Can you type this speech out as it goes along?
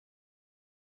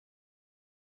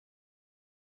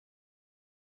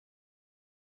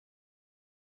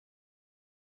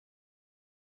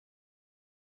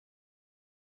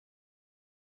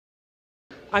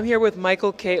I'm here with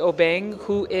Michael K. Obeng,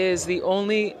 who is the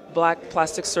only black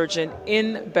plastic surgeon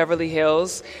in Beverly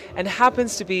Hills and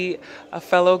happens to be a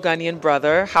fellow Ghanaian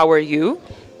brother. How are you?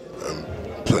 I'm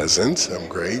pleasant, I'm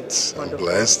great, I'm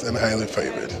blessed and highly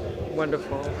favored.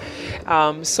 Wonderful.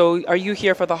 So are you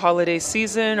here for the holiday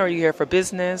season or are you here for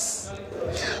business?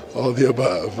 All the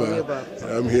above. All the above.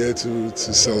 I'm here to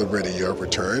celebrate a year of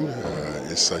return.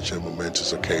 It's such a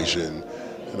momentous occasion,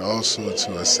 and also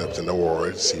to accept an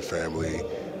award, see family,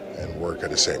 and work at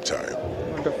the same time.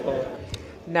 Wonderful.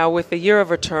 Now, with the year of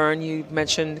return, you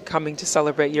mentioned coming to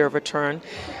celebrate year of return.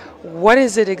 What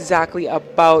is it exactly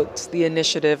about the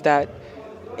initiative that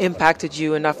impacted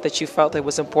you enough that you felt it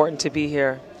was important to be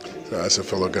here? As a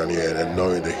fellow Ghanaian and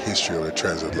knowing the history of the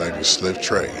transatlantic slave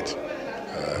trade,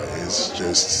 it's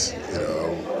just,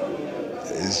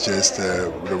 it's just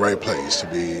the right place to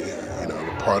be,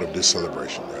 part of this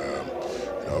celebration.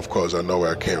 Of course, I know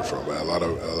where I came from. A lot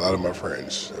of my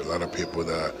friends, a lot of people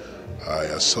that I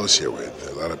associate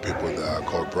with, a lot of people that I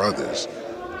call brothers,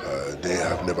 they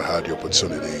have never had the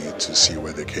opportunity to see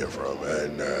where they came from.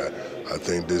 And I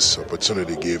think this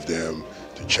opportunity gave them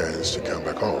the chance to come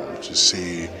back home, to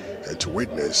see and to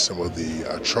witness some of the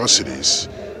atrocities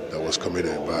that was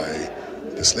committed by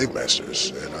the slave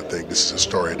masters. And I think this is a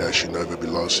story that should never be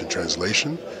lost in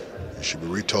translation. It should be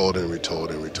retold and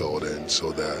retold and retold, and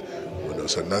so that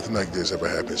so nothing like this ever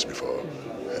happens before.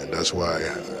 And that's why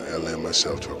I lend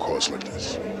myself to a cause like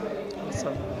this.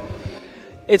 Awesome.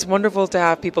 It's wonderful to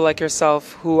have people like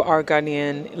yourself who are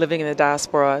Ghanaian, living in the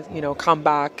diaspora, come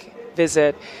back,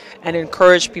 visit, and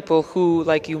encourage people who,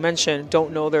 like you mentioned,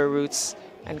 don't know their roots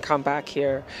and come back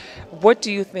here. What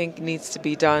do you think needs to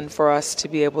be done for us to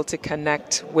be able to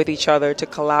connect with each other, to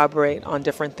collaborate on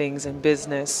different things in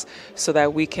business so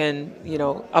that we can,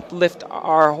 uplift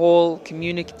our whole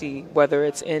community, whether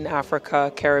it's in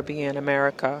Africa, Caribbean,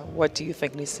 America? What do you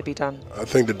think needs to be done? I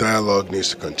think the dialogue needs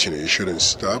to continue. It shouldn't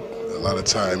stop. A lot of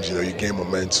times, you gain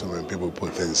momentum when people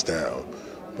put things down.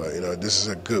 But, this is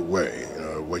a good way.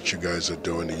 What you guys are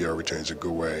doing, the year return, is a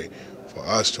good way for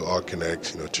us to all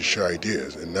connect, to share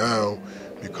ideas. And now,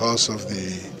 because of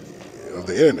the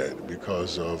internet,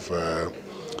 because of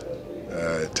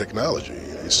technology,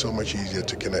 it's so much easier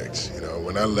to connect.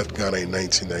 When I left Ghana in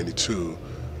 1992,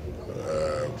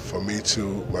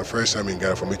 my first time in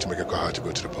Ghana, for me to make a call, I had to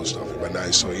go to the post office. But now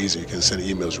it's so easy. You can send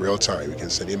emails real time. You can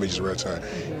send images real time.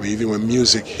 Even when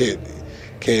music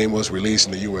was released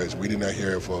in the U.S., we did not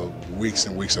hear it for weeks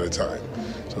and weeks at a time.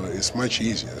 So it's much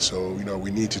easier. So, we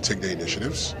need to take the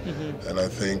initiatives. And I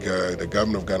think the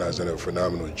government of Ghana has done a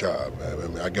phenomenal job.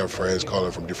 I got friends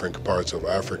calling from different parts of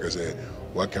Africa saying,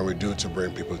 what can we do to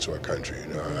bring people to our country?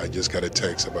 I just got a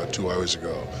text about 2 hours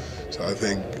ago. So I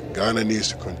think Ghana needs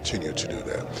to continue to do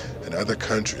that. And other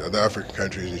African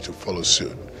countries need to follow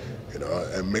suit,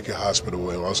 and make it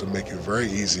hospitable and also make it very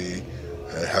easy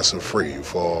and hassle-free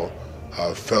for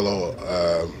our fellow,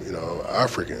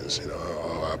 Africans,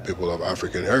 our people of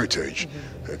African heritage,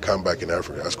 that come back in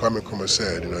Africa. As Kwame Nkrumah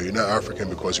said, you're not African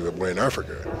because you were born in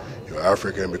Africa. You're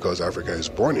African because Africa is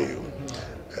born in you,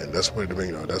 and that's what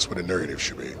that's what the narrative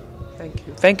should be. Thank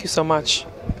you. Thank you so much.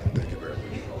 Thank you very much.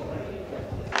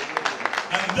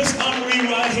 And this honoree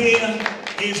right here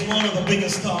is one of the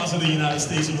biggest stars of the United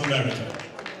States of America.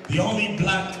 The only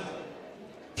black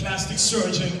plastic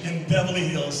surgeon in Beverly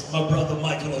Hills, my brother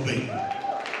Michael Obeng.